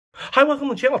Hi, welcome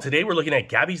to the channel. Today we're looking at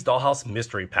Gabby's Dollhouse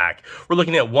Mystery Pack. We're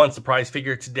looking at one surprise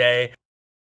figure today.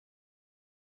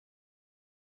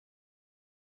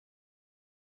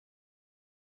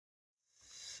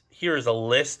 Here is a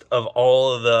list of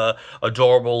all of the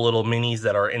adorable little minis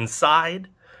that are inside.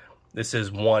 This is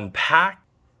one pack.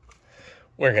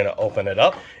 We're gonna open it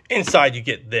up. Inside you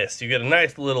get this. You get a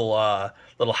nice little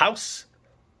house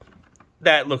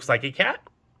that looks like a cat.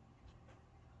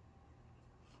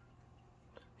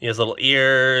 He has little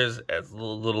ears, has a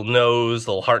little nose,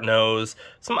 little heart nose,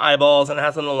 some eyeballs, and it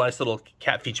has a little nice little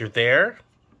cat feature there.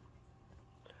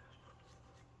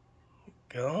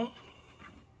 Go.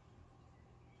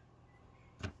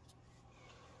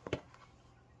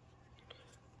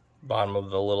 Bottom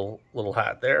of the little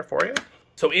hat there for you.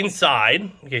 So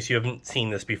inside, in case you haven't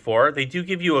seen this before, they do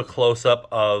give you a close-up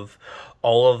of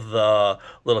all of the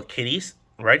little kitties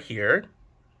right here.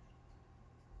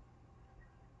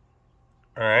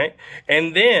 All right,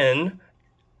 and then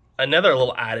another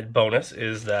little added bonus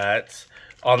is that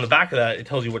on the back of that, it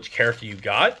tells you which character you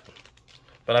got.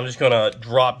 But I'm just gonna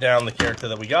drop down the character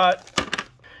that we got.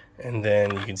 And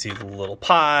then you can see the little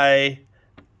pie,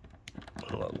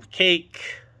 a little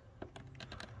cake.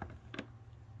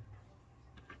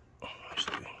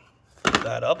 Actually, flip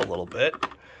that up a little bit.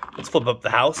 Let's flip up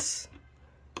the house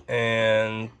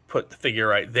and put the figure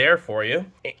right there for you.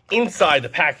 Inside the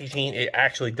packaging, it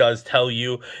actually does tell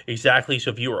you exactly. So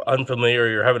if you are unfamiliar, or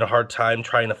you're having a hard time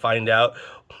trying to find out,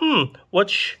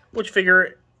 which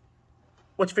figure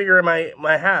am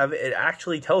I have, it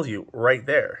actually tells you right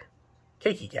there,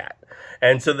 Cakey Cat.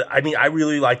 And so, I mean, I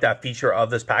really like that feature of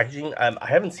this packaging. I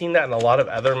haven't seen that in a lot of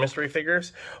other mystery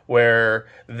figures where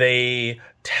they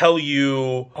tell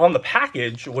you on the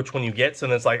package which one you get. So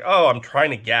then it's like, oh, I'm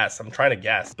trying to guess.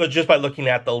 But just by looking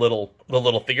at the little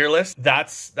figure list,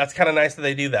 that's kind of nice that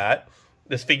they do that.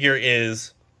 This figure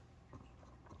is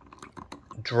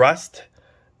dressed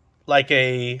like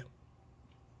I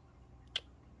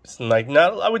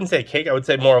wouldn't say a cake. I would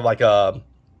say more of like a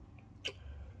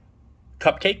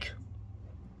cupcake.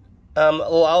 A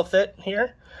little outfit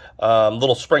here.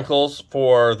 Little sprinkles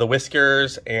for the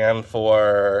whiskers and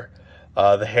for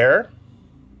the hair.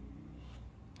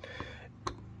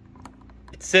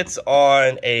 It sits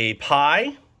on a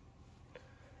pie.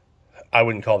 I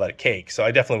wouldn't call that a cake, so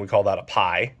I definitely would call that a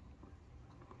pie.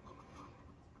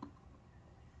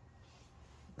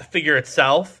 The figure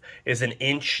itself is an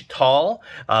inch tall,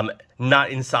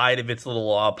 not inside of its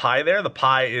little pie there. The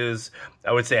pie is,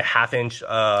 I would say, a ½ inch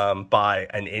by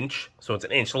an inch. So it's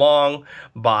an inch long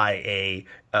by a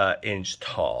inch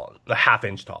tall, a ½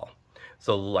 inch tall.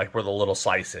 So like where the little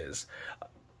slice is.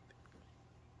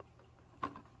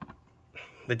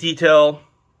 The detail,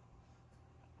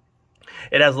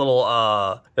 it has little,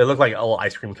 they look like little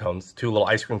ice cream cones, 2 little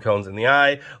ice cream cones in the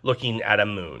eye, looking at a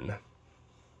moon.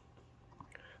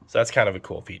 So that's kind of a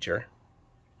cool feature.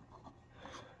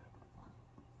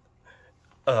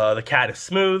 The cat is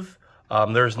smooth.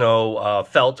 There's no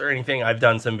felt or anything. I've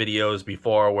done some videos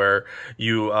before where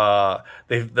you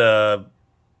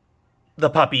the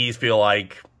puppies feel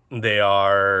like they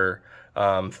are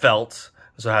felt,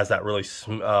 so it has that really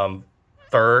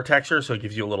fur texture. So it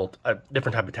gives you a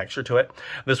different type of texture to it.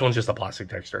 This one's just a plastic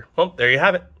texture. Well, there you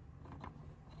have it.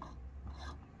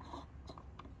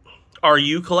 Are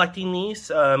you collecting these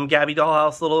Gabby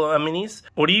Dollhouse little minis?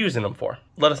 What are you using them for?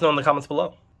 Let us know in the comments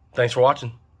below. Thanks for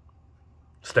watching.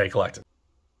 Stay collected.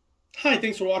 Hi,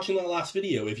 thanks for watching that last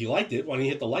video. If you liked it, why don't you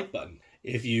hit the like button?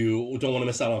 If you don't want to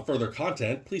miss out on further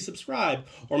content, please subscribe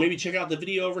or maybe check out the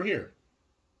video over here.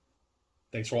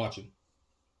 Thanks for watching.